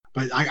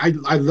But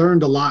I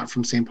learned a lot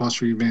from St. Paul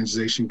Street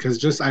Evangelization, because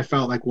just I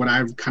felt like what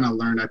I've kind of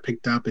learned, I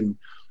picked up, and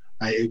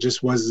it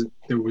just was,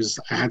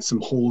 I had some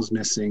holes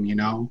missing,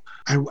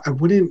 I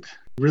wouldn't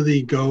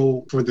really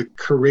go for the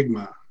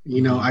charisma.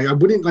 I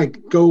wouldn't like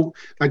go,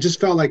 I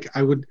just felt like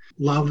I would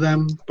love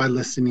them by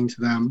listening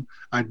to them.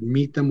 I'd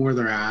meet them where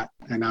they're at,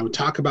 and I would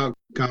talk about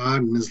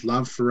God and his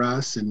love for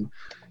us.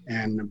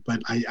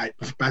 But I at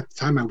the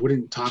time I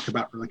wouldn't talk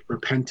about like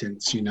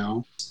repentance,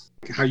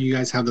 how you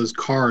guys have those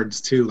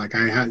cards too. Like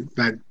I had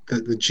that,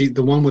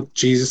 the one with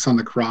Jesus on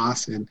the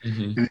cross, and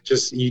it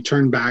just, you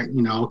turn back,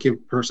 I'll give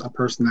a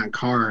person that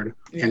card,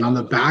 and on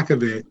the back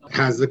of it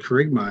has the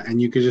charisma,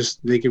 and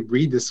they could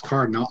read this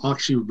card, and I'll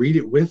actually read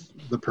it with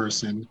the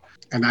person.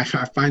 And I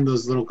find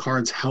those little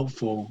cards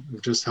helpful,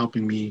 just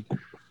helping me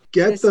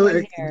get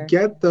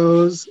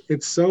those.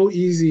 It's so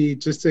easy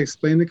just to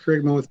explain the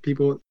charisma with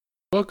people.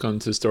 Welcome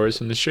to Stories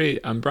from the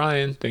Street. I'm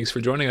Brian. Thanks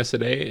for joining us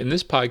today. In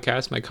this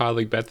podcast, my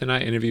colleague Beth and I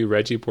interview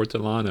Reggie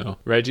Portolano.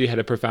 Reggie had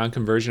a profound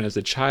conversion as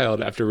a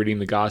child after reading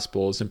the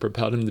Gospels and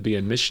propelled him to be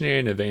a missionary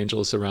and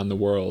evangelist around the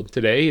world.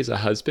 Today, he's a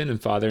husband and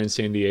father in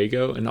San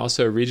Diego and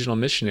also a regional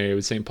missionary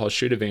with St. Paul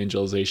Street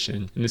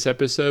Evangelization. In this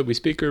episode, we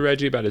speak with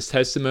Reggie about his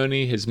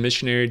testimony, his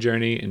missionary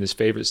journey, and his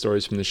favorite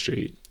stories from the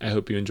street. I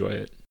hope you enjoy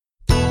it.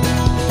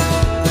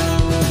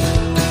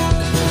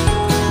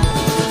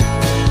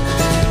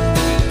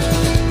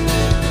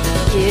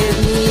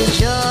 Give me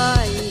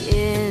joy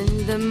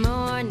in the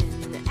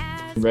morning.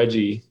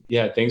 Reggie,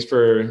 thanks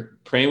for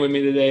praying with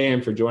me today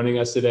and for joining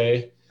us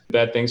today.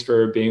 Beth, thanks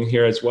for being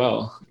here as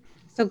well.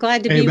 So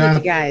glad to be with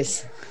you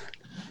guys.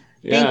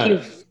 Thank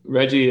you.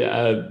 Reggie,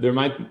 there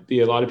might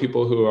be a lot of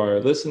people who are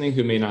listening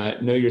who may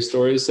not know your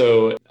story.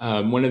 So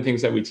one of the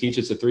things that we teach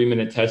is a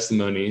 3-minute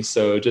testimony.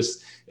 So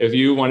just if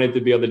you wanted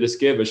to be able to just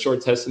give a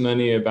short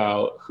testimony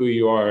about who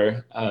you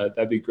are,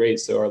 that'd be great,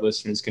 so our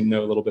listeners can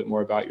know a little bit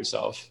more about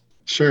yourself.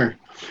 Sure.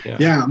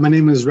 Yeah, my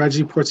name is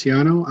Reggie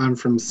Portolano. I'm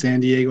from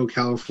San Diego,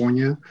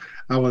 California.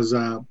 I was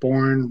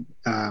born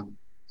and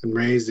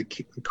raised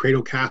a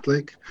cradle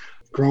Catholic.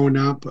 Growing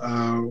up,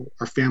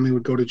 our family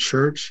would go to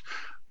church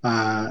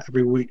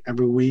every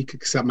week,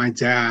 except my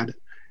dad.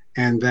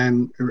 And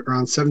then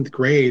around 7th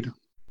grade,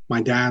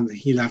 my dad,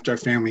 he left our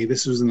family.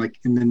 This was in the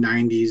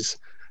 90s,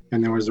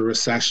 and there was a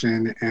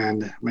recession,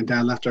 and my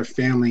dad left our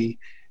family,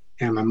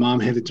 and my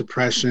mom hit a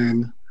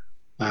depression.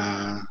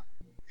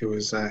 It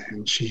was,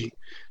 and she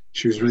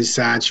was really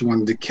sad. She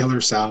wanted to kill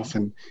herself.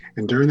 And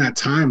during that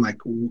time,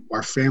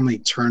 our family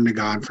turned to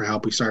God for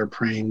help. We started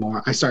praying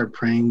more. I started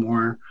praying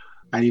more.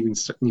 I even,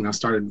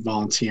 started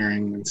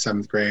volunteering in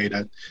 7th grade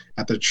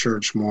at the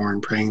church more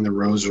and praying the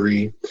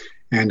rosary.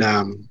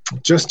 And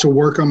just to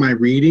work on my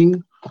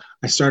reading,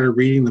 I started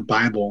reading the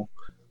Bible.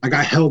 I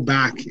got held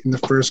back in the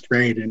 1st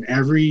grade, and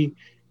every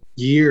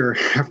year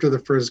after the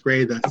 1st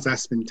grade, the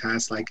assessment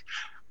test,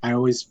 I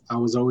was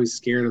always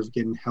scared of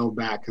getting held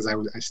back, because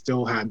I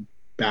still had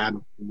bad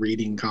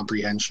reading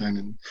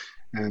comprehension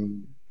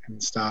and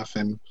stuff.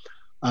 And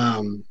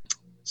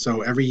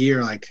so every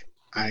year,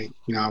 they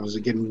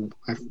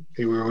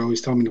were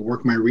always telling me to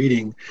work my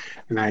reading,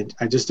 and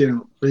I just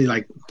didn't really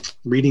like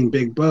reading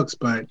big books.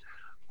 But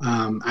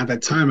at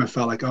that time, I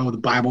felt like, the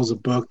Bible's a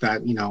book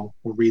that,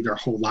 will read their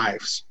whole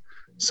lives.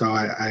 So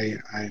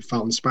I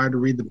felt inspired to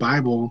read the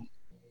Bible,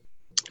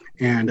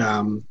 and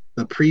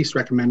the priest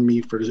recommended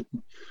me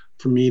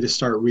for me to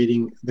start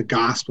reading the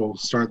gospel,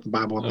 start the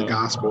Bible with the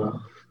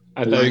gospel.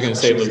 I thought you were going to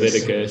say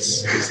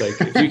Leviticus. It's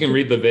like, if you can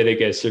read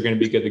Leviticus, you're going to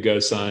be good to go,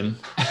 son.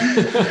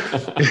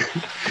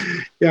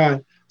 Yeah.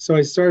 So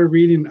I started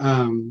reading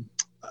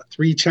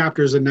 3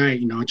 chapters a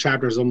night. A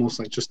chapter is almost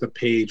like just a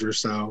page or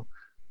so,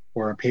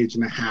 or a page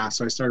and a half.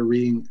 So I started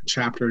reading a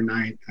chapter a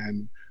night,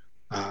 and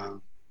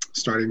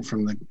starting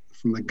from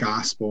the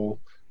gospel,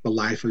 the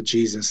life of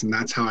Jesus. And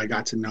that's how I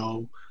got to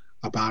know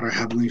about our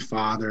Heavenly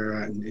Father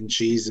and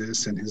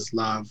Jesus and his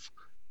love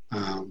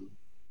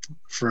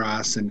for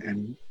us,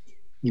 and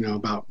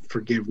about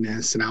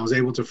forgiveness. And I was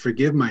able to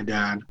forgive my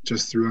dad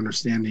just through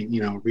understanding,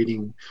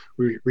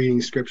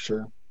 reading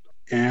scripture.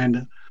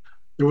 And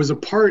there was a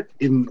part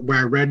in where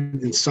I read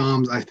in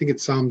Psalms, I think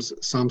it's Psalm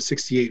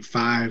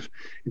 68:5.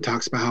 It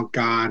talks about how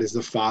God is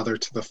the father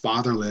to the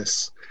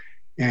fatherless.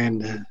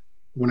 And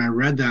when I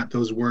read that,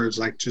 those words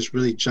just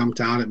really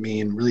jumped out at me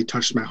and really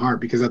touched my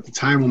heart, because at the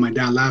time when my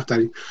dad left,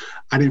 I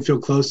didn't feel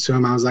close to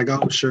him. I was like,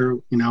 oh, sure,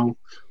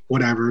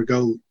 whatever,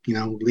 go,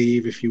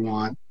 leave if you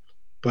want.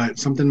 But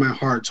something in my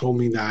heart told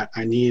me that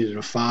I needed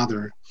a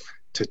father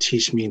to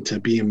teach me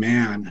to be a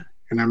man.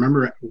 And I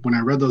remember when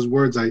I read those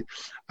words, I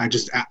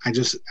just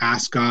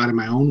asked God in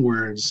my own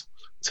words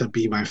to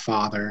be my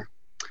father.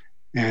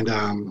 And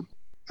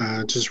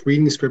just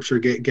reading scripture,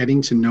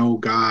 getting to know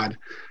God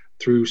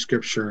through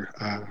scripture,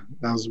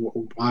 that was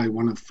probably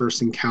one of the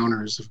first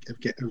encounters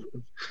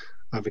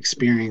of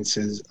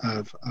experiences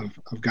of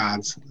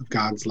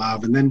God's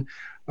love. And then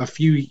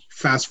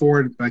fast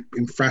forward,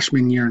 in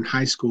freshman year in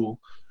high school,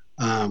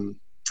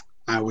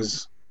 I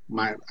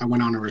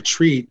went on a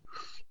retreat,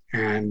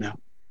 and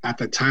at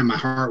the time my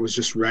heart was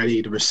just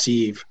ready to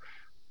receive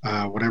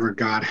whatever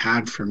God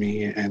had for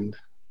me. And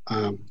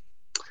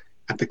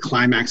at the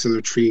climax of the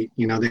retreat,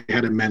 they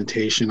had a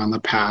meditation on the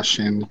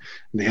passion,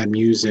 and they had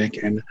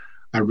music, and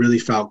I really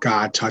felt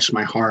God touch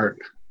my heart.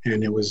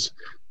 And it was,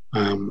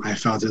 I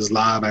felt his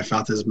love, I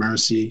felt his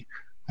mercy,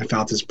 I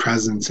felt his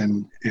presence.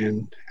 And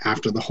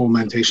after the whole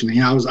meditation,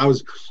 I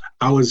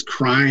was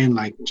crying,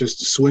 like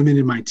just swimming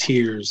in my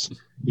tears,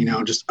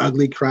 just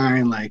ugly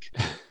crying, like,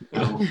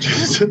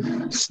 just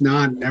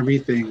snot and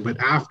everything. But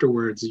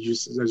afterwards, I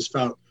just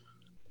felt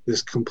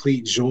this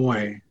complete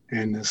joy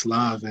and this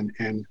love.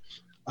 And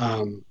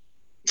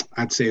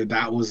I'd say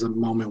that was a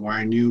moment where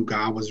I knew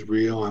God was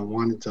real. I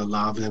wanted to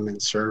love him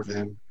and serve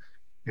him.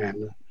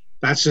 And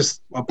that's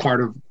just a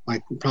part of,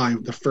 like,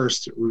 probably the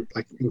first,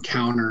 like,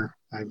 encounter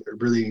I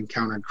really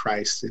encountered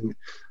Christ and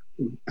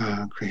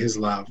his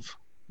love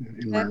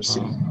and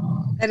mercy.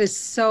 That is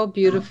so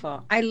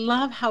beautiful. I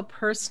love how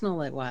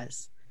personal it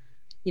was,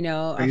 Praise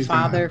a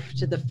father God.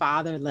 to the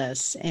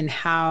fatherless, and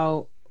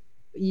how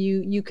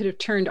you could have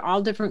turned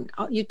all different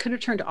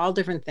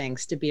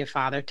things to be a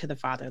father to the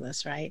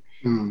fatherless, right?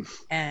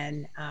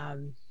 And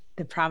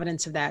the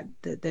providence of that,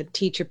 the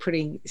teacher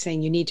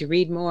saying you need to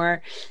read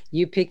more,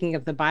 you picking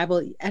up the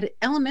Bible at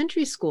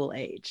elementary school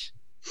age,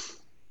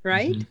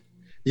 right? Mm-hmm.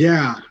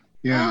 Yeah.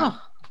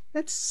 Oh,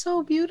 that's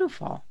so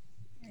beautiful.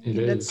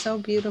 That's so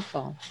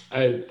beautiful.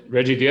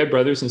 Reggie, do you have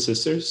brothers and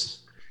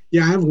sisters?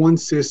 Yeah, I have one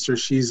sister.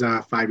 She's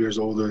 5 years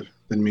older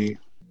than me.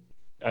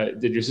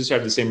 Did your sister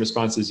have the same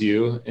response as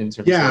you in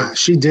terms Yeah, of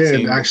she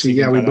did, actually.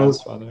 Yeah, we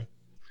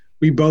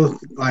both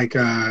like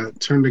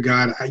turned to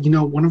God.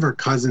 One of our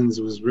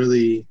cousins was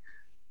really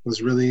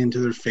into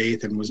their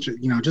faith, and was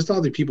just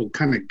all the people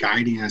kind of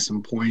guiding us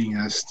and pointing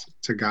us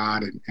to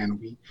God, and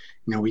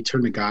we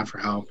turned to God for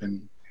help.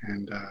 And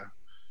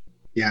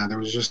yeah, there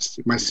was just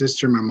my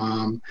sister, my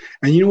mom,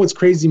 and what's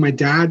crazy? My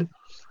dad.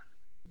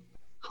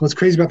 What's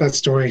crazy about that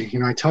story?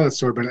 I tell that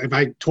story, but if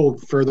I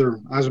told further,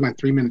 that was my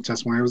 3-minute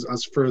testimony. I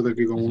was further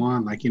to go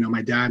on. Like,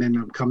 my dad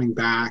ended up coming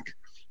back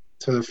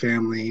to the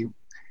family, and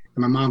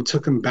my mom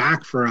took him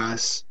back for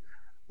us,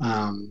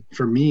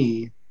 for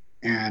me,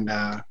 and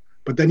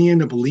but then he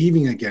ended up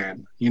leaving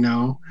again,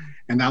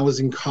 and that was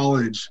in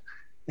college,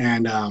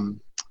 and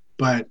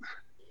but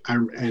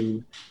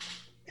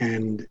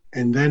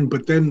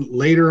then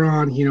later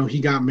on, he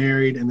got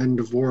married and then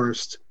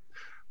divorced,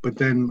 but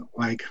then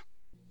like.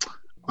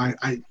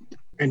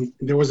 And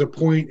there was a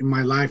point in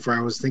my life where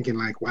I was thinking,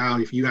 like, wow,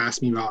 if you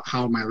asked me about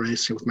how my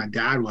relationship with my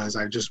dad was,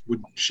 I just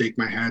would shake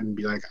my head and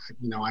be like,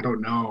 I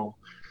don't know,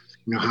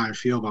 how I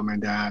feel about my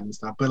dad and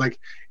stuff. But like,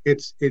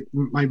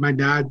 my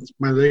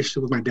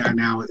relationship with my dad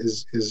now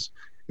is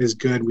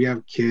good. We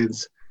have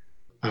kids.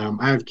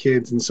 I have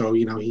kids, and so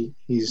he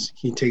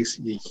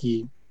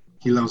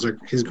loves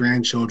his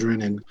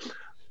grandchildren,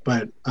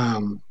 but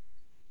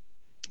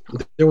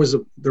there was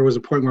a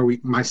point where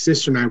my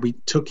sister and I, we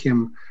took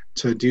him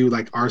to do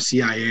like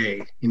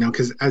RCIA,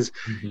 because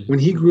when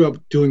he grew up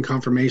doing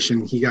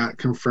confirmation, he got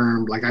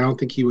confirmed. Like, I don't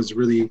think he was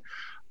really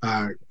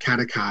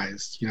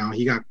catechized.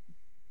 He got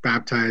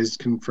baptized,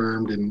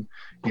 confirmed, and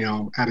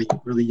at a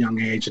really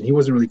young age, and he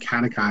wasn't really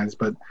catechized.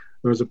 But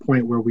there was a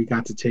point where we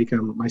got to take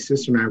him. My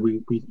sister and I,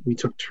 we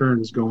took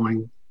turns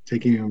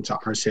taking him to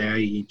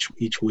RCIA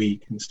each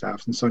week and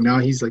stuff. And so now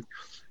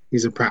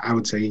I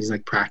would say he's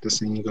like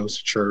practicing. He goes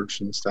to church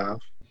and stuff.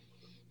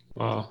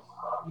 Wow.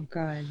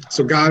 God.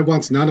 So God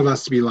wants none of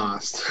us to be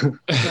lost.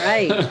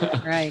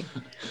 Right.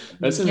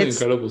 That's an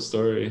incredible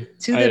story.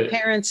 To the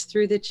parents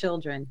through the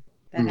children.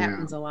 That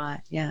happens a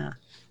lot. Yeah.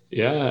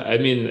 Yeah. I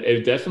mean,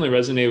 it definitely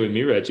resonated with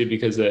me, Reggie,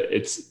 because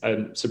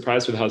I'm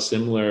surprised with how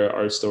similar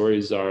our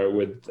stories are.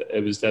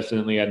 It was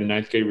definitely at a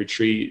 9th grade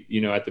retreat,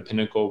 at the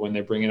Pinnacle, when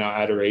they're bringing out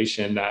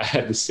adoration, that I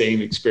had the same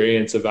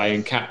experience of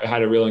I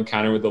had a real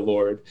encounter with the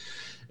Lord.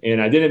 And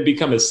I didn't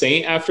become a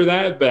saint after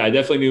that, but I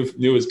definitely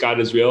knew as God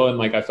is real. And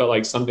like, I felt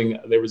like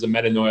there was a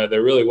metanoia.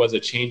 There really was a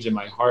change in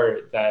my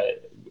heart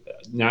that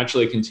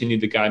naturally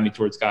continued to guide me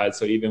towards God.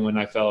 So even when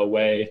I fell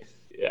away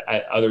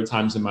at other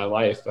times in my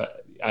life,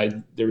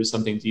 there was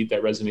something deep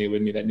that resonated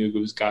with me that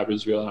knew God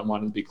was real, and I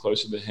wanted to be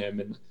closer to him.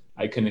 And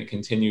I couldn't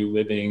continue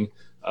living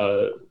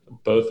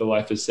both a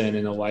life of sin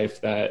and a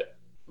life that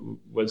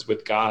was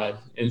with God.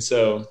 And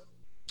so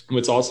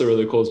what's also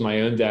really cool is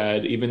my own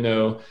dad, even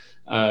though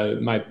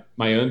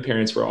my own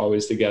parents were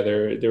always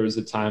together, there was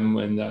a time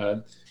when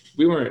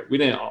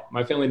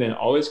my family didn't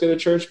always go to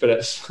church, but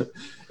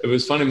it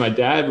was funny. My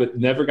dad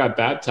never got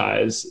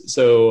baptized.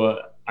 So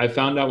I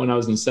found out when I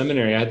was in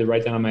seminary, I had to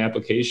write down on my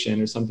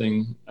application or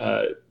something.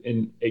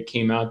 And it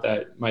came out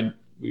that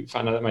we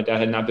found out that my dad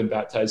had not been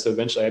baptized. So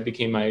eventually I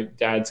became my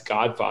dad's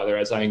godfather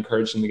as I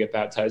encouraged him to get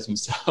baptized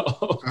himself.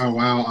 Oh,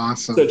 wow.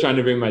 Awesome. So trying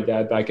to bring my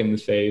dad back in the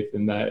faith,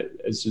 and that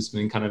has just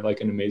been kind of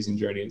like an amazing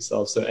journey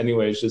itself. So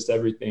anyways, just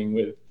everything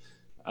with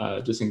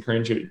just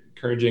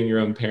encouraging your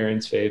own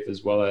parents' faith,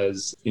 as well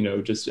as,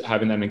 just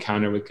having that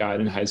encounter with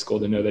God in high school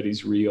to know that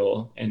he's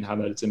real and how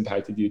that's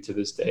impacted you to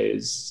this day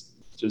is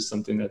just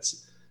something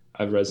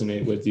I've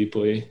resonated with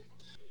deeply.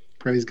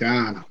 Praise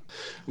God.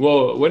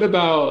 Well, what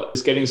about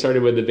just getting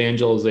started with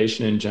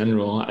evangelization in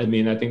general? I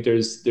mean, I think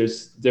there's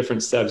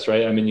different steps,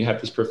 right? I mean, you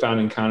have this profound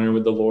encounter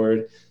with the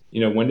Lord.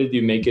 When did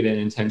you make it an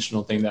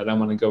intentional thing that I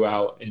want to go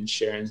out and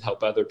share and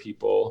help other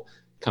people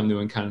come to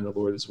encounter the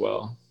Lord as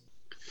well?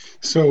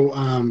 So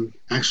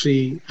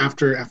actually,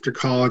 after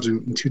college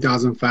in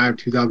 2005,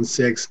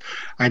 2006,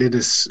 I did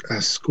a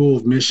school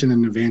of mission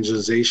and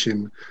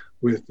evangelization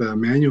with the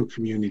Emmanuel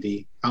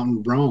community out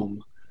in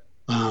Rome.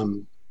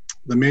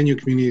 The Emmanuel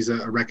community is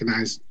a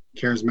recognized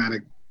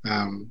charismatic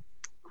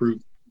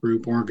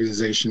group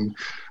organization,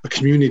 a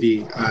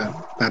community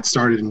that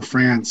started in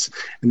France,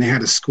 and they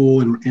had a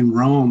school in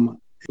Rome.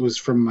 It was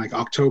from like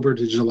October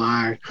to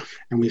July,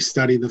 and we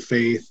studied the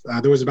faith.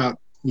 There was about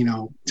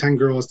 10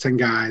 girls, 10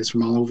 guys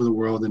from all over the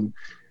world, and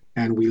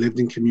we lived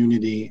in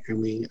community,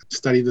 and we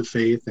studied the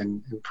faith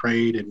and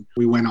prayed, and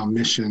we went on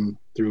mission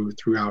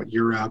throughout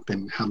Europe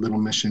and had little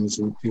missions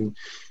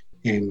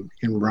in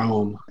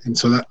Rome. And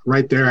so that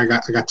right there, I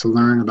got to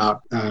learn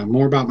about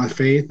more about my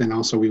faith, and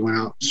also we went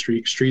out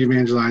street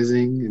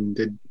evangelizing and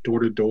did door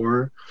to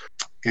door,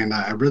 and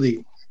I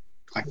really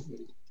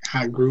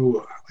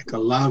grew like a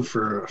love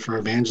for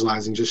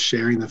evangelizing, just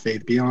sharing the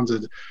faith, being able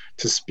to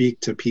speak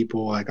to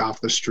people like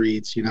off the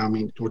streets,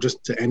 or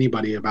just to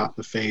anybody about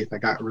the faith. I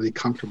got really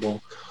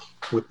comfortable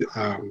with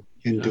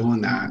in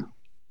doing that.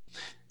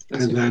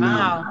 And then,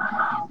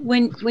 wow.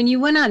 When you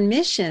went on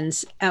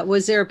missions,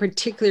 was there a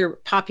particular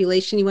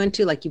population you went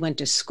to? Like you went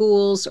to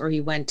schools, or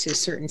you went to a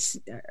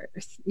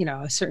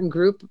certain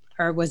group,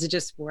 or was it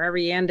just wherever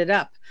you ended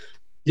up?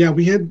 Yeah,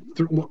 we had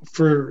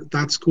for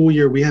that school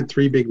year, we had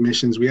 3 big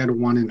missions. We had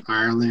one in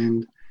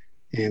Ireland,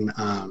 in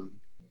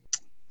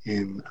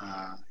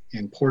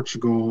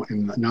Portugal,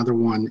 and another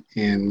one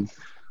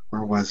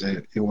where was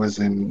it? It was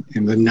in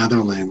the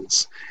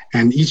Netherlands.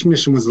 And each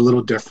mission was a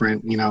little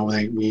different. We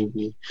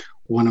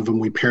one of them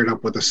we paired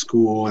up with a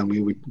school, and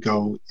we would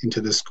go into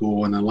the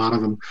school, and a lot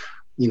of them,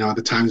 at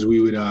the times we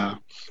would go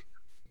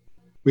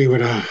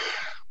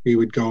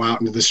out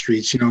into the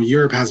streets.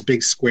 Europe has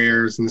big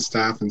squares and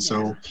stuff. And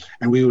so,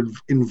 and we would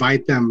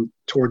invite them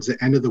towards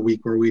the end of the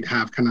week, where we'd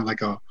have kind of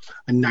like a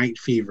night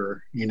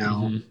fever, and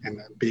a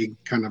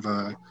big kind of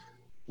a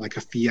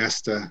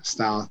fiesta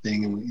style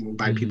thing. And we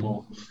invite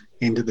people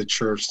into the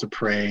church to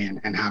pray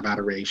and have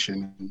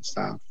adoration and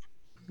stuff.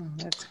 Oh,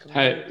 that's cool.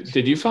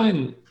 Did you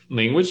find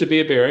language to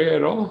be a barrier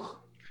at all?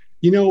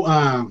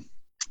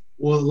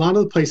 Well, a lot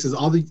of the places,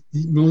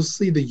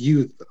 mostly the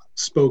youth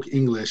spoke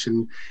English,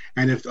 and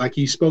if like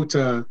you spoke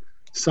to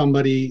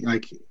somebody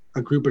like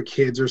a group of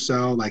kids or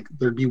so, like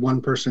there'd be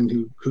one person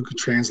who could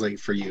translate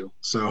for you.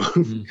 So,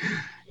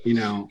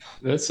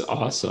 that's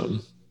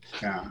awesome.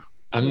 Yeah.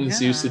 I'm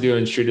used to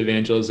doing street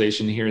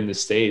evangelization here in the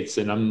States,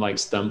 and I'm like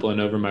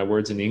stumbling over my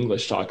words in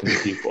English talking to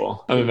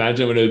people. I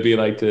imagine what it would be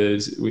like to,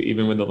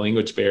 even with the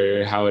language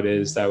barrier, how it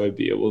is that would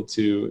be able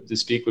to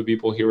speak with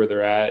people, hear where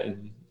they're at,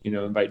 and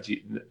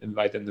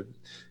invite them to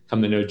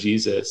come to know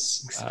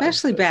Jesus.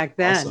 Especially back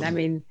then. Awesome. I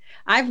mean,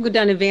 I've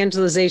done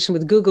evangelization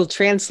with Google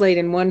Translate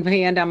in one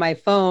hand on my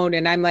phone,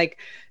 and I'm like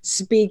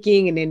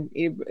speaking, and then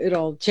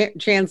it'll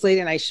translate,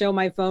 and I show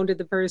my phone to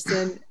the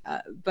person.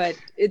 But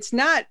it's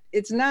not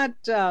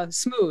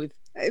smooth.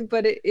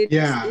 But it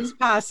is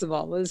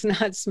possible. It's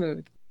not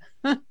smooth.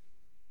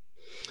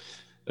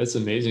 That's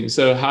amazing.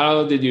 So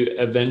how did you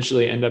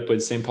eventually end up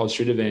with St. Paul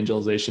Street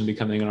Evangelization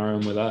becoming our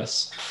own with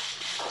us?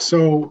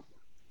 So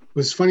it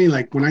was funny,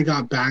 like when I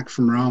got back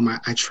from Rome,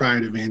 I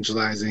tried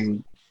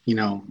evangelizing,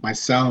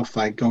 myself,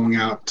 like going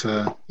out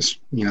to,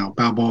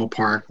 Balboa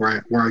Park,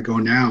 where I go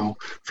now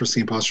for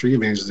St. Paul Street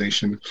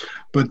Evangelization.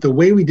 But the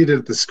way we did it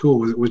at the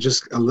school was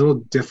just a little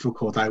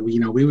difficult.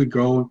 We would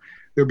go,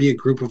 there'd be a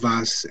group of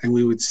us, and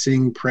we would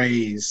sing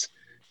praise,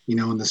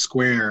 in the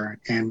square.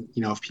 And,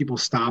 if people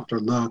stopped or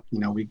looked,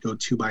 we'd go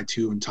 2 by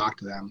 2 and talk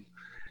to them.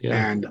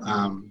 Yeah.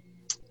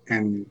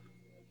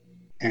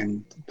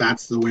 And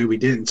that's the way we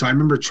did it. And so I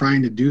remember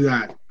trying to do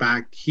that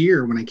back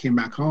here when I came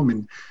back home,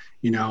 and,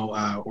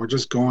 or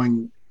just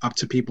going up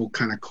to people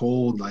kind of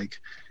cold, like,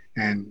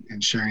 and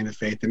sharing the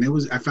faith. And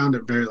I found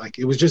it very,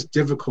 it was just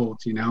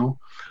difficult, And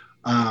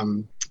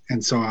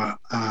so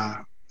I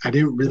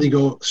didn't really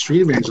go street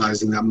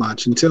evangelizing that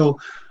much until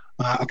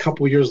a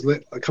couple years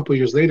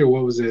later.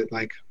 What was it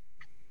like?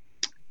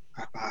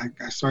 I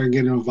started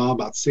getting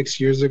involved about 6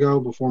 years ago,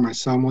 before my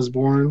son was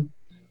born.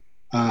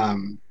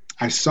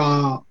 I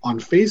saw on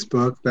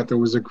Facebook that there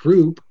was a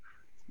group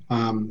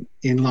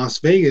in Las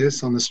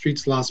Vegas, on the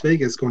streets of Las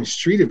Vegas, going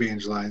street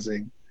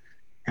evangelizing.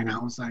 And I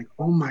was like,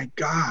 oh my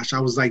gosh, I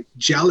was like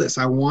jealous.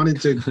 I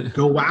wanted to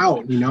go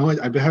out,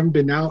 I haven't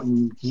been out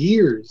in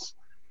years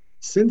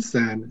since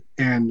then.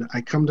 And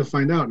I come to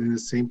find out, and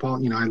it's St.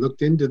 Paul, I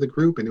looked into the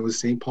group, and it was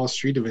St. Paul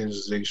Street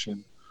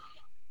Evangelization.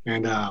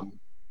 And I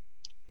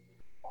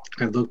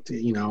looked,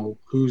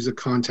 who's a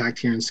contact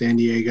here in San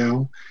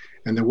Diego.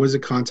 And there was a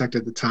contact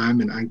at the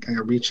time, and I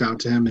reached out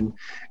to him, and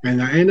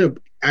I ended up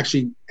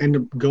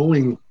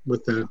going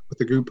with the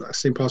group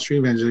St. Paul Street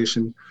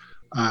Evangelization,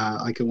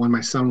 when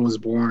my son was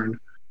born.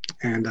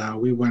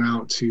 and we went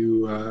out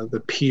to the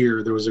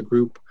pier. There was a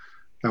group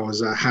that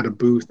was had a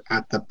booth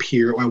at the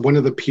pier, one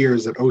of the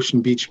piers at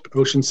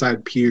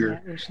Oceanside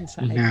Pier. Yeah,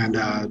 Oceanside. And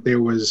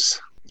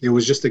it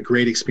was just a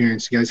great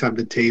experience. You guys had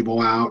the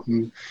table out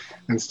and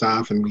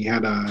stuff, and we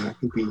had I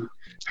think we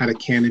had a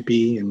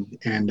canopy,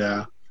 and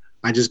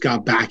I just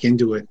got back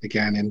into it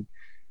again,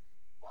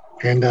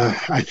 and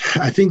I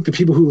think the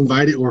people who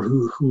invited or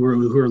who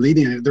are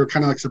leading it, they're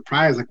kind of like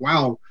surprised, like,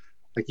 wow,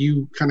 like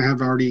you kind of have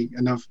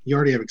you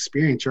already have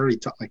experience, you're already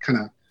like kind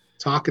of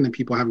talking to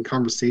people, having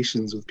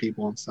conversations with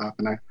people and stuff,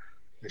 and I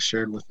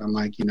shared with them,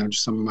 like,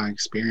 just some of my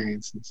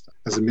experience and stuff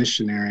as a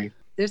missionary.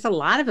 There's a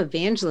lot of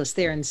evangelists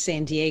there in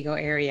San Diego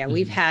area.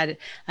 We've had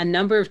a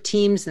number of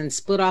teams and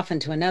split off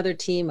into another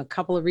team, a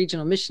couple of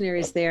regional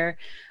missionaries there.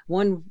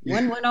 One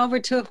went over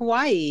to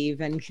Hawaii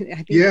even.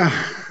 I think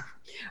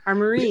our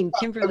Marine,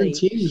 Kimberly.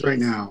 7 teams right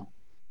now.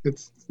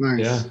 It's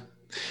nice.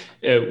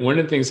 Yeah. One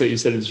of the things that you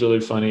said is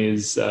really funny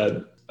is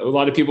a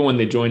lot of people, when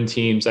they join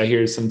teams, I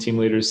hear some team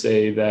leaders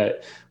say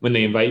that when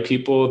they invite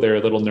people, they're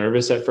a little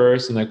nervous at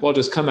first and like, well,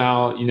 just come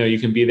out, you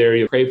can be there,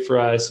 you pray for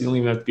us. You don't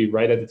even have to be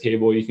right at the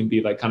table. You can be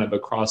like kind of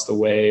across the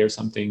way or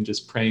something,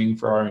 just praying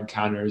for our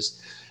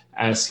encounters,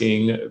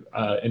 asking,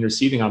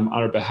 interceding on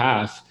our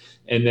behalf.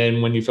 And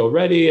then when you feel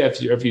ready,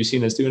 if you've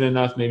seen us doing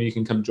enough, maybe you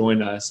can come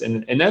join us.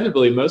 And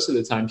inevitably, most of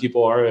the time,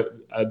 people are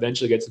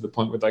eventually get to the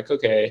point where like,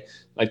 okay,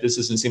 like this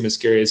doesn't seem as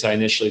scary as I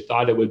initially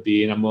thought it would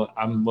be. And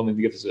I'm willing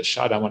to give this a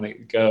shot. I want to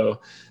go.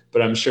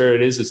 But I'm sure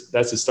that's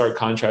a stark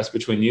contrast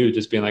between you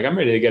just being like, I'm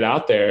ready to get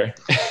out there.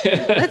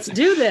 Let's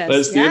do this.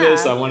 Let's do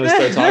this. I want to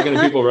start talking to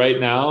people right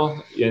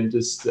now and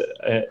just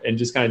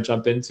kind of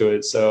jump into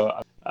it.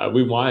 So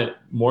we want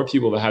more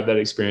people to have that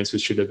experience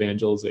with street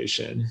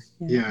evangelization.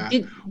 Yeah.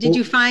 Did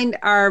you find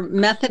our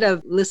method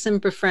of listen,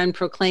 befriend,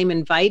 proclaim,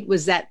 invite,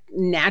 was that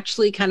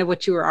naturally kind of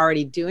what you were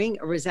already doing,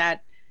 or was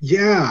that?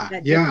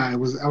 I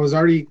was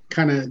already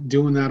kind of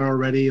doing that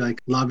already,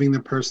 like loving the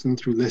person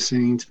through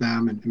listening to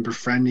them and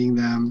befriending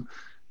them.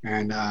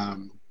 And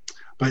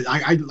but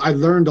I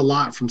learned a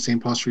lot from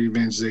St. Paul Street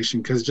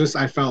Evangelization, because just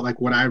I felt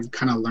like what I've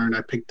kind of learned,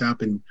 I picked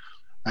up, and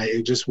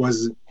I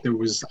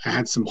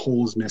had some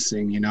holes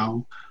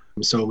missing,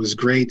 So it was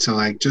great to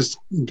like just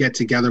get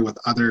together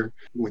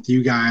with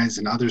you guys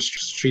and other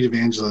street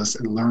evangelists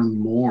and learn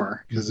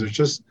more, because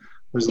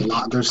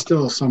there's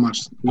still so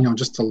much,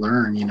 just to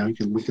learn,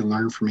 we can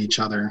learn from each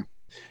other.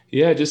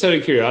 Yeah. Just out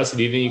of curiosity,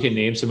 do you think you can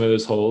name some of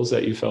those holes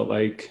that you felt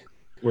like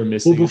were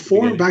missing?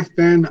 Well, back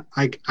then,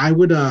 like I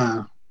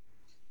wouldn't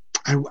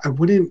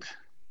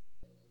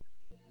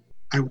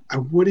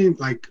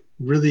like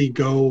really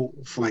go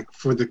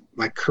for the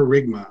like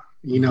charisma,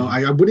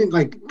 I wouldn't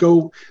like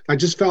go. I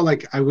just felt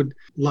like I would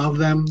love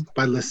them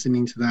by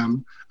listening to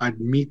them. I'd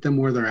meet them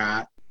where they're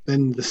at.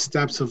 Then the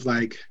steps of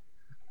like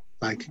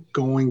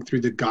going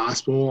through the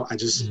gospel, I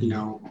just,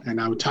 and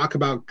I would talk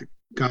about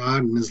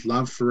God and his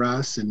love for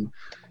us.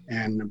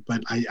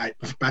 But I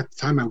at the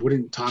time I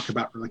wouldn't talk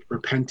about like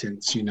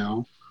repentance, and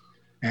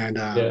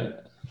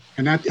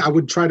that I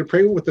would try to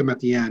pray with them at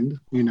the end,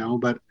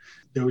 but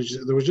there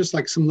was just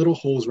like some little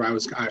holes where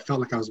I felt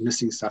like I was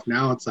missing stuff.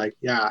 Now it's like,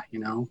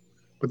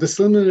 but the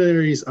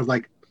similarities of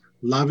like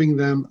loving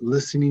them,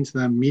 listening to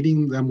them,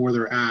 meeting them where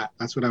they're at,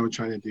 that's what I would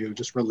try to do.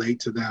 Just relate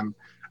to them.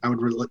 I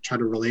would try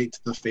to relate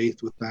to the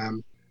faith with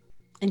them.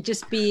 And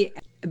just be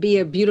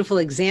a beautiful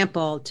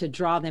example to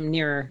draw them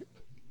nearer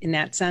in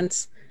that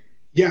sense.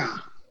 Yeah.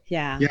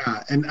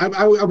 And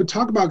I would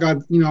talk about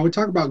God, I would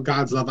talk about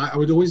God's love. I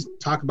would always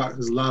talk about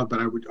his love, but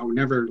I would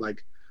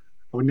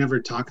never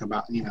talk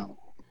about,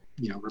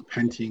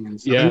 repenting and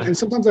stuff. Yeah. And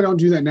sometimes I don't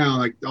do that now.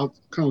 Like I'll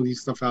kind of leave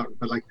stuff out,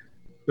 but like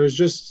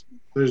there's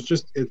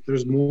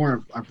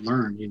more I've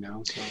learned,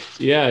 So.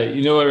 Yeah.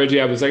 You know what,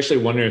 Reggie, I was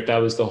actually wondering if that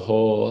was the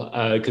whole,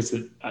 because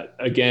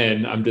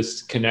again, I'm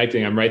just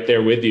connecting. I'm right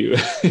there with you.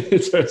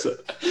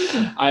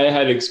 I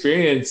had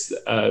experience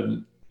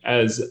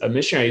as a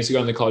missionary. I used to go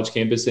on the college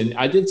campus, and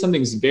I did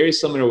something very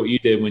similar to what you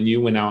did when you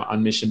went out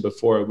on mission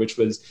before, which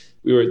was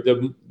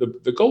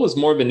the goal was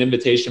more of an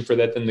invitation for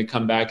them to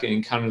come back and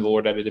encounter the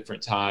Lord at a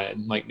different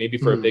time, like maybe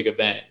for a big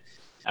event.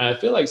 And I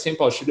feel like St.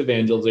 Paul Street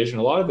Evangelization,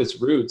 a lot of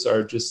its roots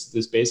are just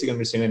this basic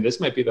understanding.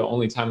 This might be the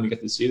only time we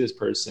get to see this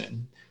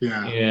person.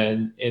 Yeah.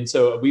 And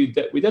so we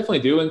definitely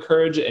do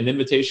encourage an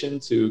invitation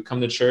to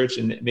come to church,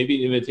 and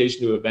maybe an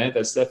invitation to an event.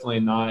 That's definitely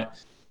not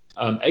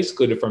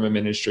excluded from a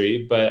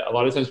ministry. But a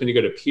lot of times when you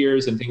go to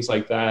peers and things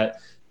like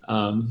that,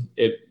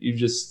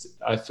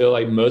 I feel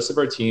like most of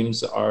our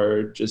teams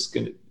are just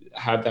going to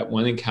have that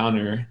one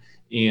encounter.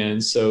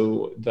 And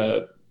so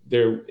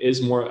there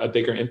is a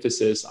bigger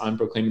emphasis on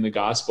proclaiming the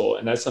gospel.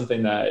 And that's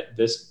something that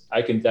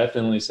I can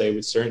definitely say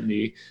with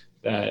certainty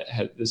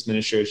that this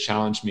ministry has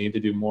challenged me to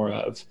do more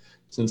of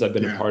since I've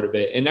been a part of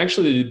it. And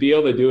actually to be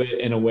able to do it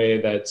in a way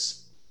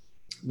that's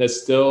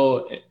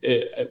still,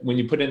 when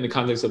you put it in the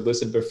context of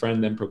listen,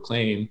 befriend, then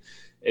proclaim,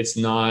 it's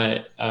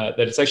not that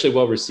it's actually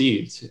well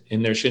received,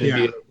 and there shouldn't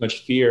be as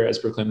much fear as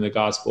proclaiming the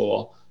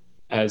gospel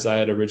as I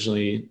had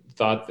originally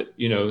thought that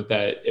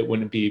it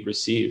wouldn't be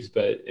received.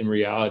 But in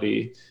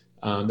reality,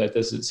 that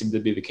doesn't seem to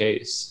be the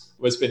case.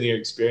 What's been your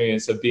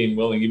experience of being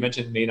willing? You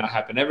mentioned it may not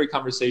happen every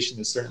conversation,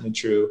 is certainly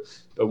true,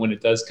 but when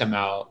it does come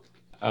out,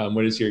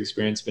 what has your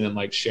experience been in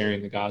like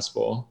sharing the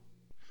gospel?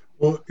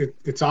 Well,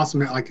 it's awesome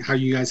that like how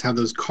you guys have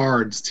those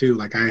cards too.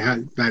 Like I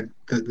had that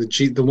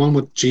the one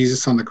with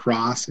Jesus on the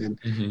cross, and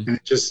and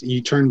it just,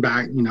 you turn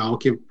back, I'll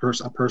give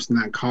a person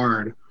that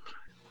card,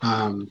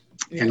 and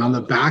on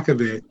the back of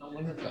it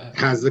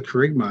has the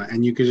kerygma,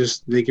 and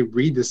they could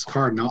read this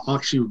card, and I'll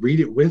actually read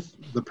it with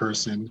the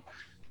person,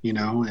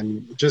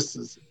 and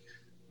just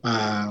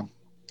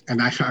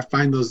and I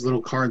find those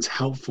little cards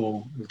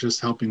helpful, just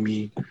helping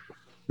me.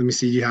 Let me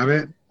see. You have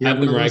it? I have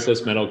the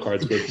miraculous metal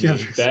cards with me.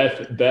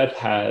 Yes. Beth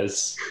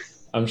has.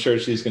 I'm sure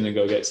she's going to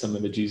go get some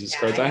of the Jesus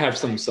cards. I have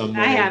some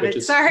somewhere. I have it.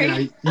 Sorry.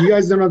 Yeah, you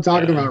guys know what I'm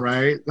talking about,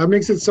 right? That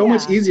makes it so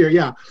much easier.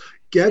 Yeah.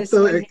 Get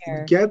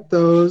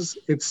those.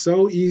 It's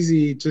so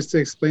easy just to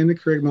explain the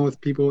kerygma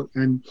with people,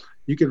 and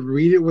you could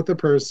read it with a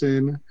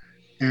person,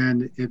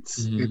 and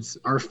it's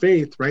our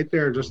faith right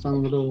there, just on a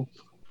little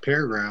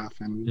paragraph.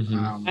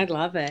 And I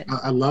love it.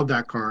 I love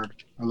that card.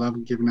 I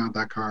love giving out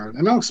that card,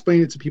 and I'll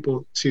explain it to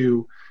people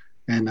too.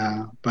 And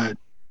but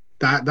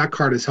that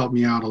card has helped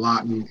me out a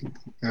lot in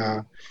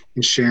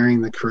sharing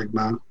the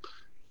kerygma.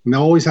 And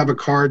they'll always have a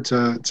card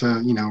to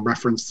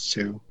reference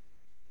to.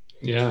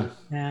 Yeah,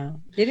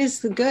 it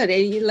is good.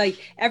 Like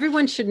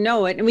everyone should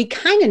know it, and we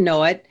kind of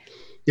know it.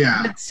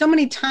 Yeah. But so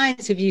many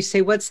times, if you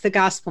say, "What's the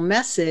gospel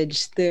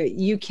message?"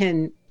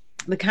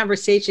 the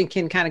conversation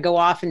can kind of go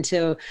off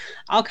into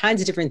all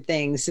kinds of different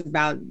things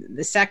about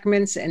the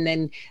sacraments, and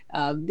then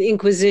the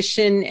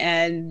Inquisition,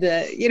 and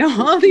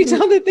all these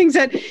other things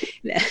that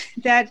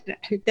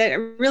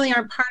really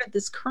aren't part of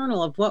this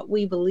kernel of what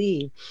we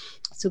believe.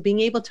 So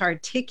being able to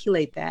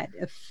articulate that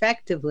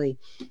effectively,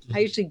 I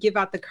usually give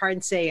out the card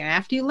and say,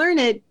 after you learn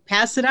it,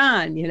 pass it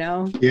on.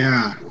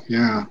 Yeah.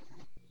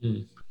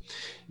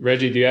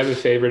 Reggie, do you have a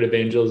favorite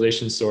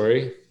evangelization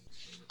story?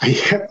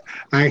 I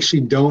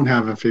actually don't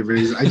have a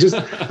favorite.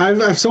 I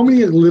have so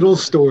many little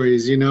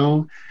stories, and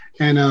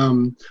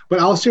but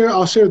I'll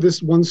share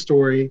this one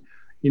story.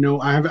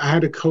 I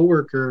had a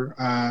coworker,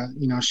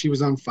 she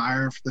was on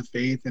fire for the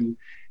faith, and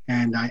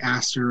I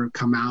asked her to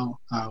come out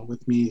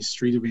with me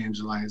street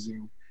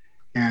evangelizing,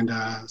 and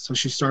so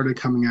she started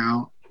coming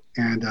out,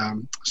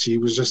 and she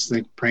was just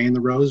like praying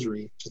the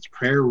rosary, just a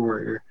prayer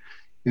warrior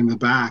in the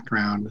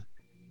background,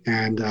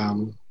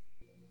 and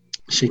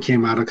she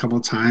came out a couple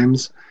of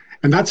times.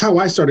 And that's how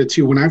I started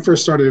too. When I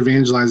first started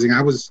evangelizing,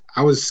 I was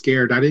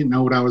scared. I didn't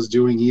know what I was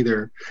doing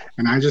either.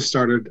 And I just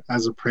started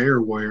as a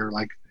prayer warrior,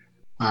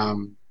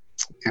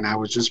 and I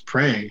would just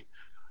pray.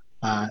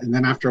 And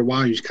then after a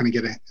while, you just kind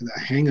of get a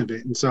hang of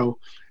it. And so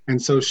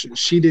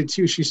she did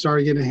too. She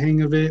started getting a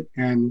hang of it.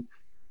 And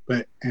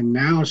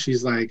now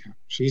she's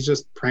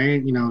just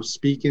praying,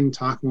 speaking,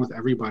 talking with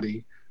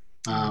everybody.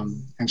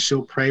 And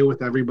she'll pray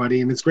with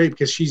everybody. And it's great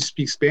because she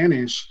speaks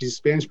Spanish. She's a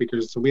Spanish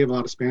speaker. So we have a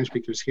lot of Spanish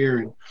speakers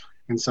here.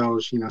 And so,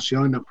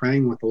 she'll end up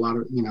praying with a lot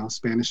of,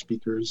 Spanish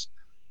speakers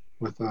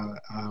so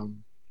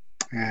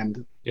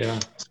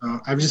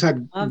I've just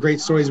had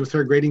great stories with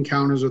her, great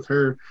encounters with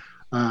her,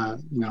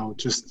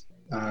 just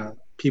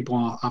people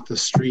off the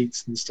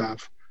streets and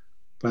stuff.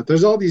 But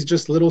there's all these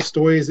just little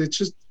stories. It's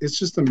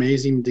just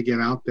amazing to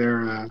get out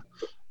there.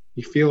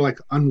 You feel like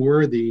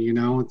unworthy,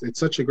 it's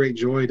such a great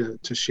joy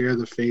to share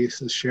the faith,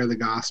 to share the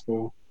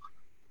gospel.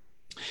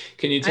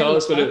 Can you tell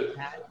us what it?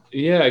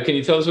 Yeah, can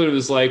you tell us what it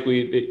was like?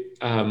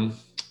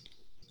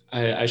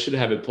 I should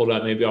have it pulled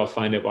up. Maybe I'll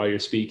find it while you're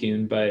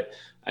speaking. But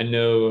I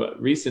know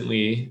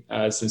recently,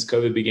 since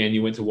COVID began,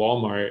 you went to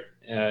Walmart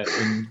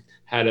and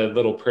had a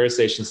little prayer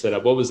station set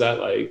up. What was that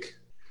like?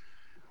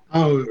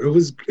 Oh, it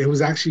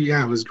was actually,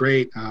 it was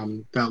great.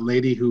 That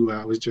lady who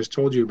was just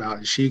told you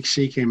about, she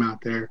came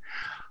out there.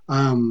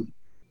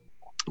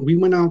 We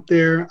went out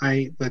there.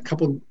 A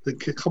couple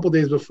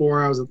days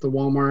before I was at the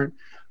Walmart,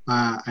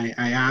 I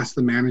asked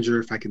the manager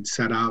if I could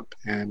set up,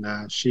 and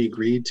she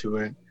agreed to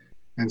it.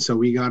 And so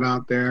we got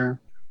out there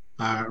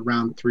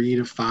around 3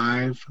 to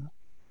 5,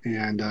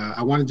 and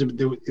I wanted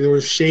to. There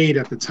was shade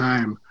at the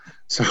time,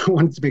 so I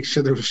wanted to make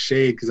sure there was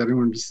shade because I didn't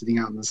want to be sitting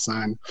out in the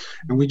sun.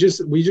 And we just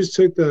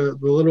took the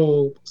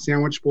little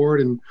sandwich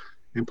board and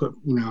put,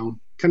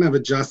 kind of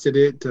adjusted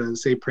it to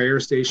say prayer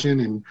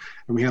station, and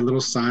we had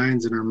little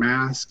signs and our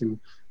mask, and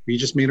we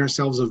just made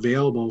ourselves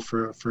available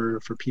for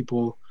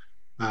people,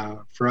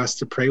 for us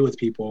to pray with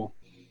people.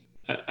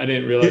 I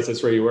didn't realize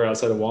that's where you were,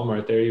 outside of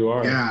Walmart. There you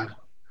are. Yeah.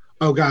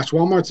 Oh gosh,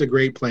 Walmart's a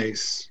great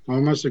place.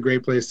 Walmart's a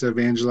great place to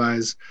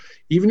evangelize.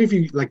 Even if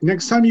you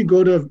next time you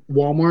go to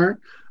Walmart,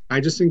 I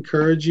just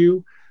encourage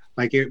you,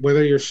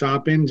 whether you're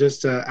shopping,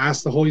 just to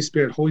ask the Holy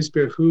Spirit,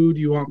 who do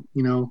you want?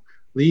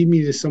 Lead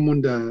me to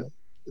someone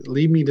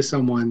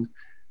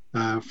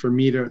for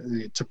me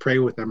to pray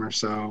with them or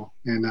so,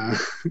 and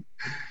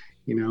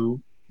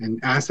and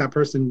ask that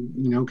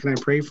person, can I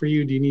pray for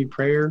you? Do you need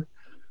prayer?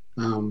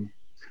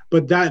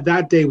 But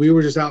that day we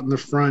were just out in the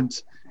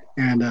front,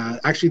 And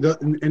actually,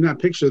 in that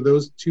picture,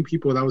 those two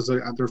people, that was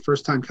their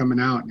first time coming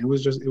out, and it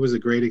was a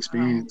great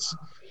experience.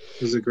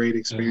 It was a great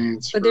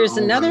experience. But there's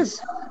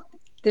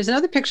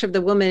another picture of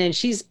the woman, and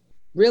she's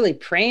really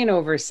praying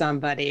over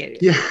somebody.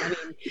 Yeah. I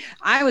mean,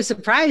 I was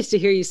surprised to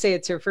hear you say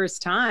it's her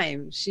first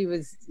time. She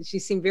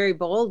seemed very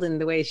bold in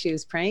the way she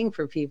was praying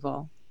for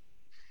people.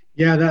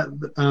 Yeah,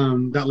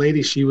 that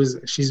lady,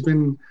 she's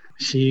been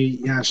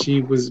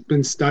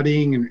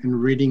studying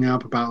and reading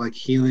up about like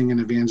healing and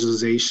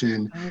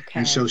evangelization. Okay.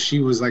 And so she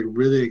was like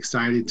really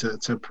excited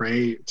to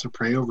pray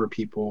over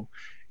people.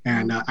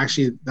 And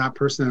actually that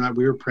person that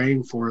we were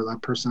praying for,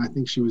 that person, I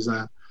think she was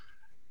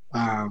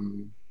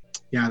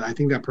I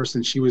think that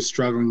person, she was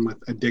struggling with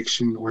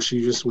addiction, or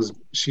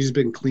she's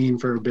been clean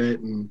for a bit,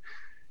 and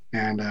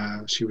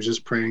she was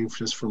just praying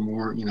just for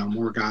more,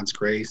 more God's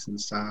grace and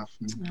stuff.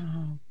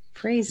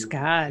 Praise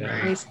God. Yeah.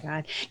 Praise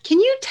God. Can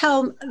you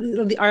tell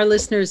our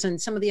listeners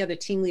and some of the other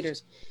team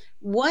leaders,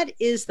 what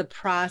is the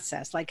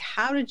process? Like,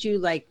 how did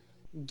you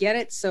get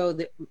it so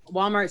that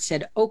Walmart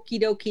said,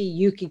 okie dokie,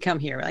 you can come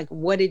here? Like,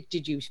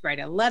 did you write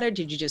a letter?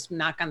 Did you just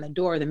knock on the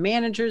door of the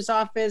manager's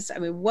office? I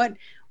mean, what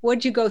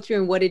did you go through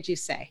and what did you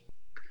say?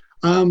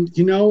 I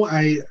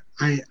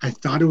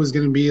thought it was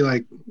going to be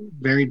like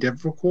very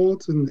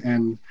difficult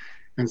and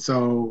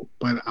so,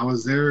 but I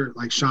was there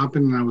like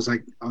shopping, and I was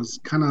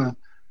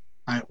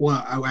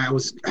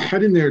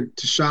heading there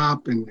to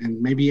shop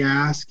and maybe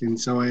ask. And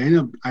so I ended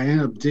up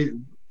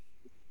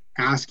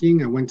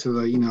asking. I went to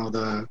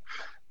the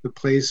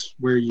place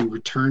where you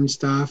return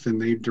stuff, and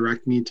they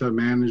direct me to a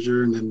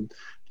manager, and then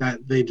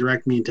that they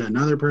direct me to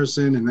another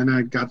person. And then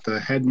I got the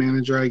head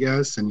manager, I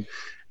guess. And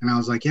I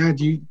was like, yeah,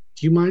 do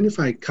you mind if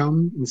I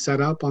come and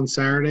set up on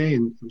Saturday,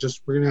 and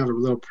we're going to have a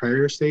little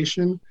prayer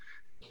station.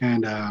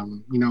 And,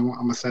 I'm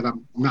going to set up,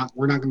 we're not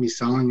going to be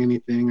selling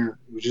anything, or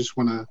we just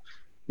want to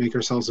make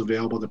ourselves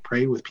available to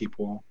pray with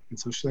people. And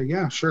so she's like,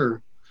 yeah,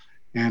 sure.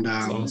 And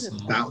awesome.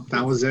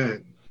 that was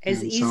it.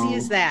 As easy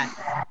as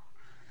that.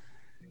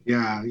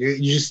 Yeah, you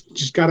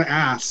just got to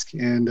ask.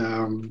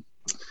 And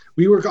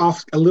we were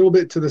off a little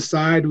bit to the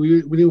side.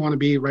 We didn't want to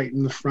be right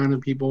in the front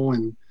of people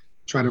and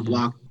try to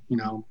block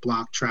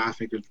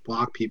traffic or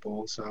block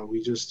people. So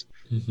we just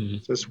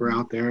were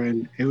out there,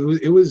 and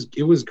it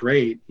was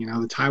great.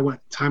 The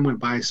time went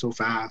by so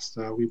fast.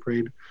 We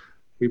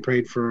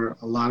prayed for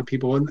a lot of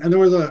people, and there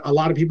was a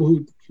lot of people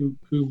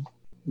who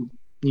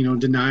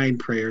denied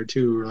prayer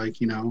too, or like,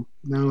 no,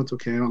 it's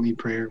okay, I don't need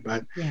prayer.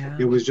 But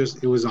it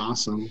was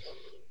awesome.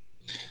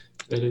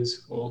 That is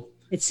cool.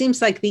 It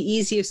seems like the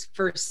easiest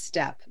first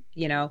step.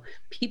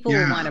 People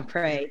will want to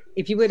pray.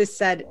 If you would have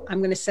said, I'm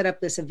going to set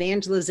up this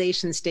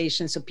evangelization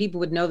station so people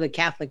would know the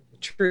Catholic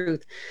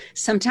truth,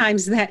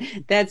 sometimes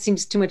that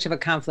seems too much of a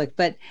conflict.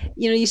 But,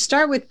 you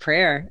start with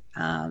prayer,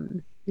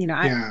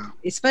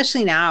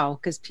 especially now,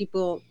 because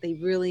people, they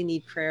really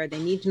need prayer. They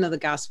need to know the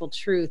gospel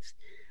truth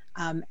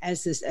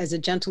as a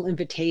gentle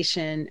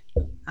invitation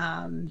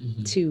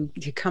to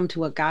come to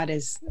what God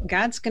is.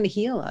 God's going to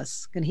heal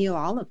us, going to heal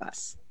all of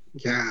us.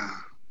 Yeah.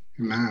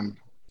 Amen.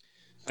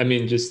 I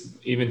mean, just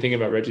even thinking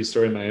about Reggie's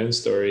story, my own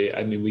story,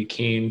 I mean, we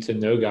came to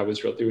know God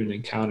was real through an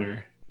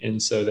encounter.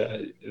 And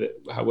so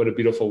what a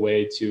beautiful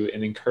way to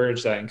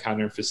encourage that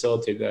encounter,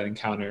 facilitate that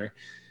encounter,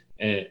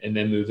 and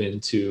then move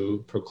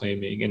into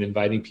proclaiming and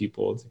inviting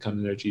people to come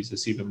to know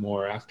Jesus even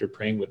more after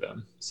praying with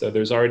them. So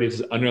there's already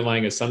this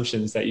underlying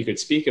assumptions that you could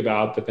speak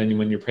about, but then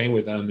when you're praying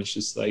with them, it's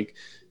just like,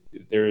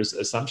 there's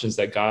assumptions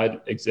that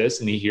God exists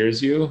and he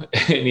hears you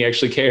and he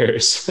actually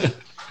cares.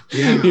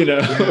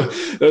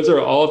 Those are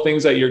all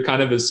things that you're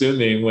kind of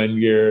assuming when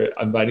you're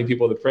inviting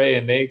people to pray,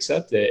 and they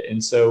accept it.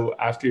 And so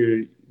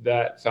after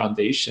that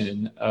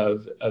foundation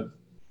of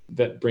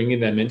that, bringing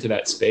them into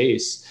that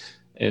space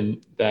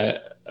and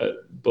that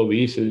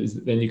belief, is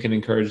then you can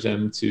encourage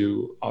them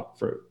to opt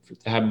to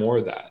have more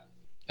of that,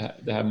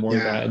 of that,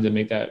 and to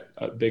make that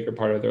a bigger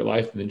part of their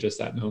life than just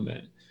that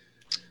moment.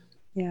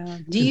 Yeah.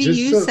 Do you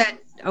use that?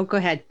 Oh, go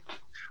ahead.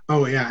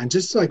 Oh yeah. And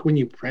just like when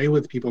you pray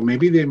with people,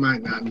 maybe they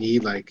might not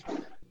need like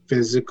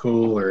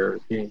physical or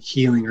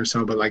healing or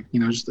so, but like,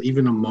 just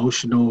even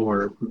emotional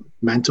or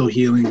mental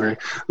healing. Or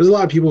there's a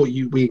lot of people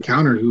we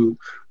encounter who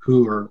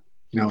are,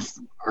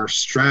 are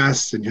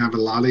stressed and have a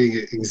lot of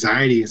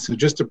anxiety. So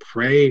just to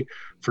pray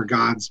for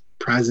God's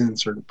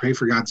presence or pray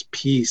for God's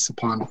peace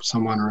upon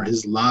someone or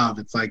his love,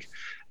 it's like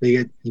they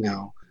get,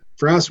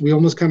 for us, we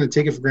almost kind of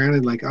take it for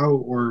granted, like,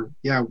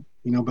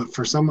 but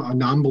for a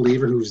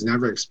non-believer who's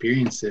never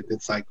experienced it,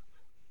 it's like,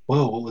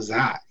 whoa, what was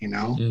that?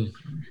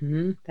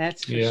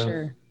 That's for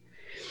sure.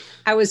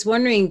 I was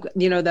wondering,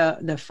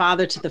 the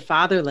father to the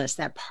fatherless,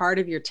 that part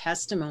of your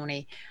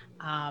testimony,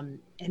 and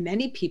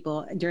many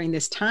people during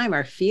this time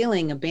are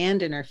feeling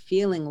abandoned, or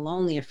feeling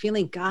lonely, or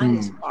feeling God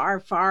is far,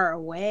 far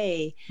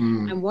away.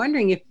 I'm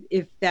wondering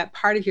if that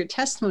part of your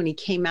testimony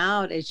came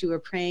out as you were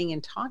praying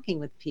and talking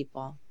with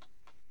people.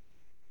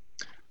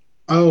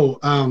 Oh,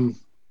 when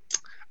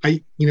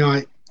I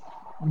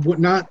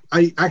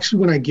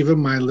give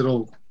them my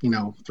little,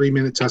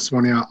 3-minute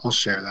testimony, I'll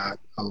share that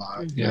a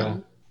lot.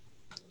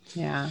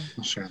 Yeah.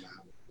 I'll share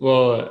that.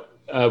 Well,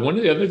 One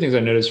of the other things I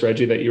noticed,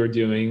 Reggie, that you were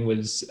doing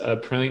was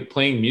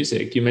playing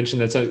music. You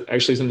mentioned that's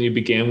actually something you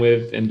began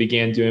with and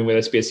began doing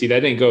with SBSC.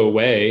 That didn't go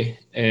away.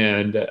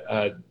 And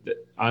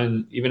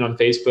even on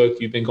Facebook,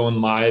 you've been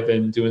going live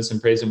and doing some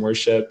praise and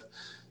worship.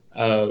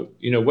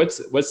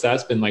 What's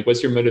that been like?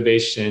 What's your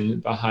motivation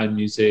behind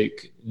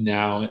music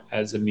now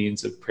as a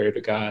means of prayer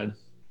to God?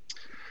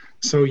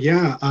 So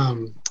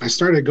I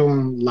started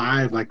going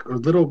live like a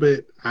little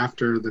bit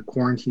after the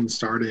quarantine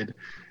started,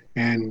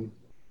 and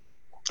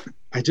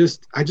I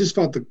just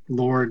felt the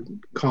Lord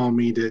call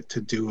me to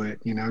do it,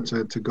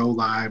 to go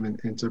live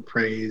and to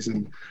praise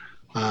and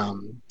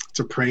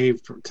to pray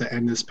to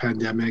end this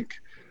pandemic,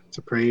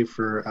 to pray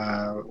for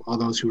all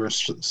those who are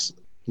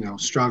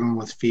struggling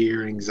with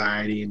fear,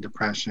 anxiety, and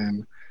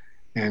depression,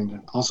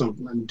 and also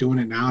doing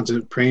it now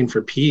to praying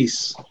for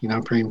peace,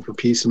 praying for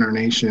peace in our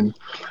nation,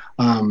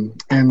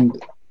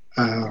 and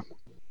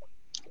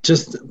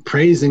just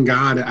praising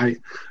God.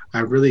 I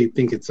really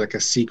think it's like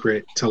a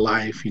secret to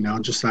life,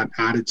 just that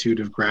attitude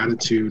of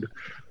gratitude.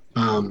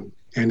 And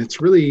it's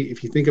really,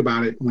 if you think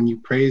about it, when you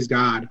praise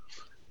God,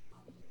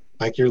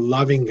 like you're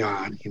loving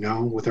God,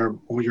 with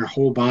your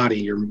whole body,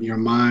 your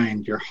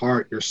mind, your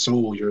heart, your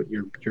soul,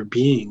 your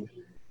being.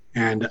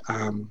 And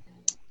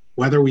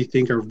whether we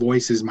think our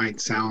voices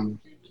might sound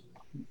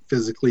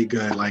physically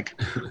good, like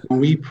when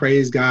we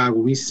praise God,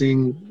 when we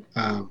sing,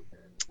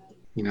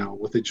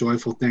 with a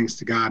joyful thanks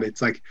to God,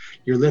 it's like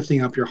you're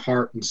lifting up your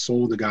heart and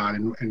soul to God.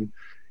 And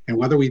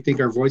whether we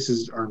think our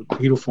voices are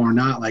beautiful or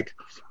not, like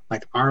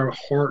our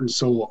heart and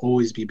soul will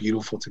always be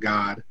beautiful to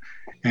God.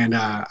 And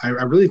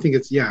I really think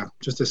it's,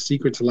 just a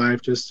secret to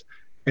life,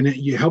 and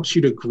it helps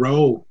you to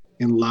grow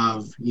in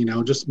love,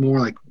 just more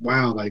like,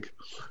 wow,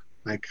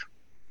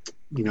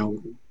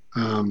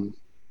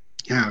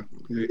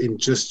 in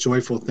just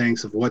joyful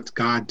thanks of what's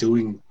God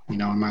doing, in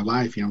my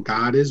life.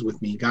 God is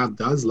with me. God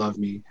does love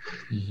me.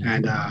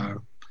 Mm-hmm.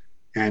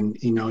 And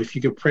if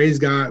you could praise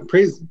God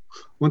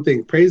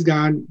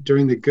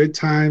during the good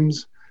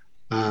times,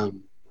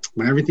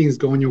 when everything's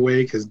going your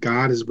way, because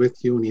God is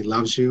with you and he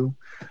loves you.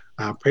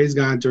 Praise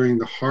God during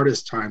the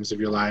hardest times of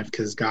your life,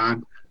 because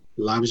God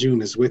loves you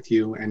and is with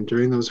you. And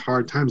during those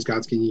hard times,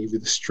 God's going to give you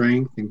the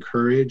strength and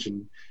courage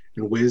and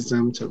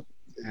wisdom to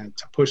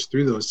push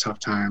through those tough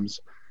times.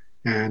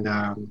 And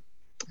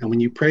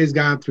when you praise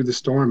God through the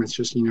storm, it's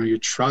just, you're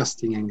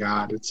trusting in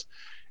God. It's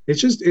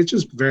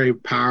just very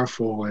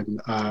powerful.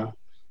 And I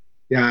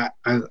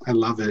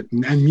love it.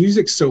 And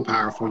music's so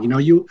powerful.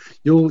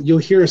 You'll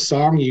hear a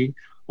song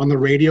on the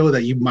radio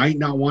that you might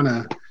not want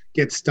to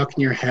get stuck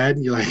in your head.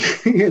 And you're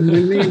like, and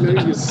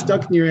then you're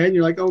stuck in your head. And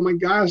you're like, oh my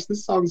gosh,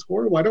 this song's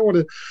horrible. I don't want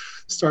to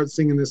start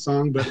singing this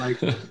song. But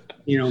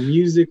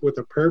music with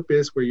a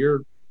purpose where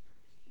you're,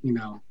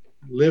 you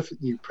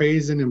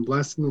praising and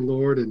blessing the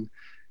Lord, and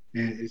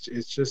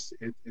it's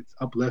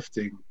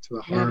uplifting to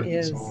the heart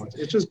and soul.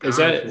 It's just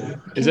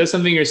powerful. Is that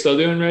something you're still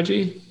doing,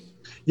 Reggie?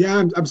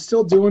 Yeah, I'm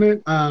still doing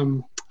it.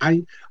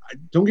 I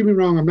don't get me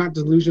wrong, I'm not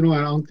delusional.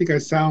 I don't think I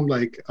sound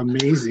like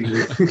amazing.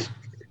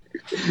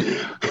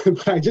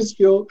 But I just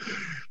feel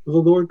the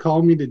Lord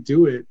called me to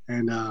do it,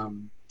 and I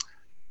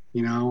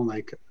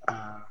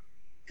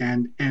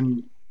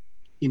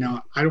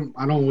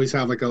don't always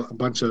have like a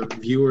bunch of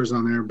viewers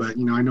on there, but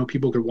I know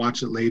people could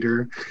watch it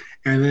later.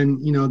 And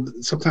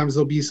then sometimes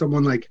there'll be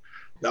someone like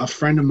a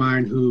friend of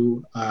mine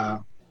who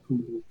I'm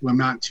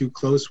not too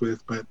close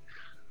with, but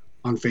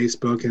on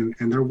Facebook,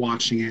 and they're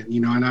watching it,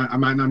 and I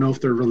might not know if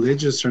they're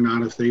religious or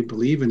not, if they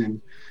believe in it,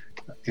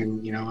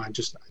 and I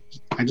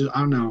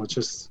don't know,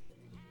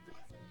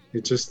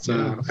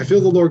 I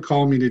feel the Lord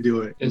called me to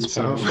do it. It's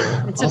powerful.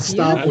 I'll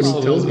stop when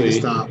he tells me to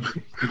stop.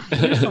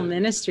 Beautiful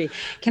ministry.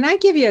 Can I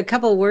give you a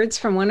couple words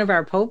from one of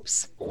our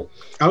popes?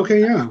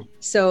 Okay, yeah.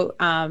 So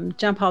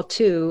John Paul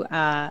II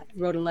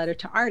wrote a letter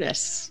to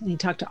artists, and he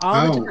talked to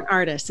all the different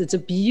artists. It's a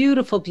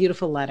beautiful,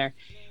 beautiful letter.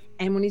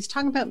 And when he's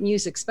talking about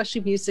music,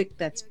 especially music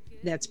that's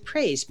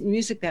praise,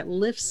 music that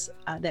lifts,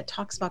 that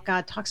talks about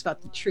God, talks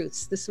about the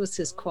truths. This was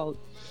his quote.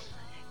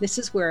 This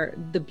is where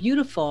the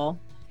beautiful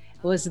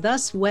was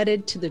thus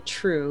wedded to the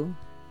true,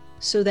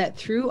 so that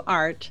through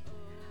art,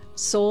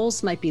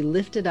 souls might be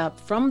lifted up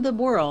from the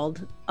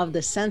world of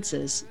the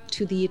senses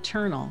to the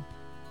eternal.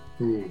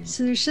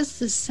 So there's just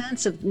this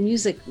sense of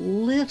music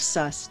lifts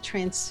us,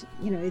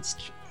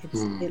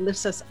 it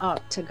lifts us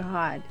up to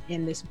God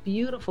in this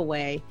beautiful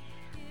way.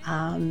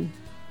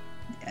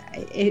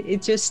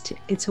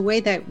 It's a way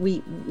that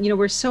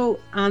we're so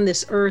on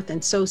this earth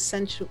and so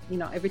sensual,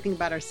 everything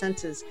about our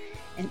senses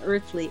and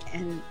earthly,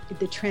 and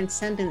the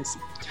transcendent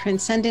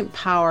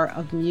power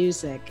of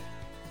music,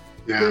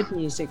 good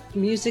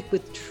music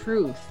with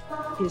truth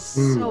is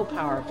so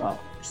powerful.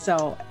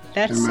 So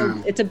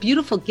it's a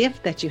beautiful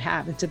gift that you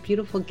have. It's a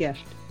beautiful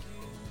gift.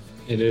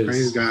 It is.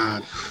 Praise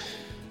God.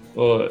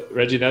 Well,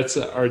 Reggie, that's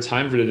our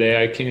time for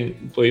today. I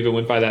can't believe it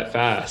went by that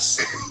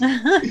fast.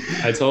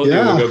 I told you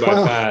it would go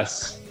by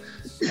fast.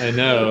 I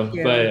know,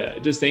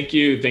 but just thank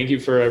you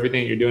for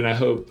everything you're doing. I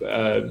hope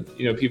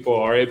people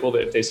are able to,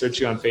 if they search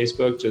you on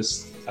Facebook,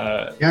 just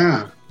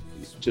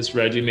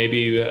Reggie,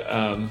 maybe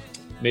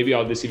maybe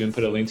I'll just even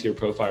put a link to your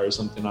profile or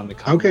something on the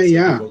comments. Okay,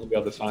 yeah. So we'll be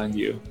able to find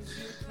you,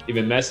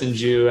 even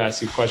message you,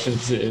 ask you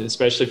questions,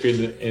 especially if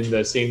you're in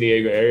the San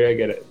Diego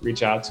area,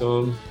 reach out to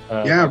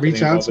them.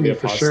 Reach out to me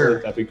for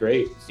sure. That'd be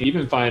great. You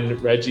even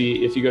find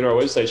Reggie, if you go to our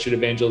website,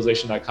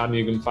 streetevangelization.com,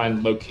 you can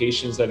find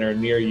locations that are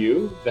near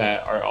you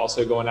that are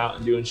also going out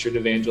and doing street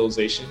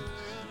evangelization.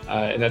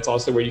 And that's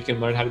also where you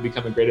can learn how to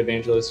become a great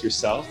evangelist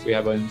yourself. We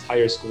have an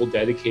entire school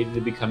dedicated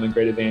to becoming a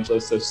great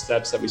evangelist. Those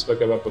steps that we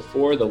spoke about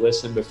before, the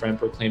listen, befriend,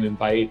 proclaim,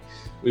 invite,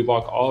 we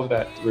walk all of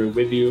that through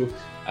with you.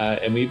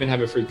 And we even have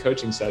a free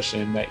coaching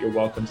session that you're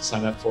welcome to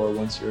sign up for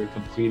once you're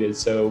completed.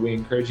 So we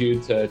encourage you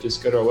to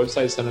just go to our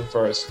website, sign up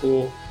for our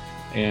school,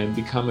 and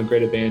become a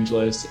great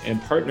evangelist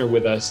and partner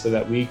with us so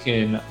that we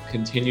can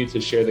continue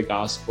to share the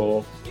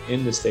gospel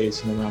in the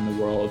States and around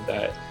the world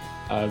that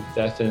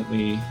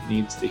definitely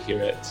needs to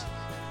hear it.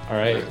 All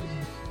right.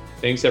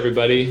 Thanks,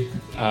 everybody,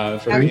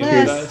 for being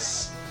with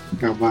us.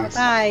 God bless.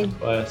 Bye. God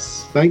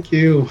bless. Thank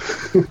you.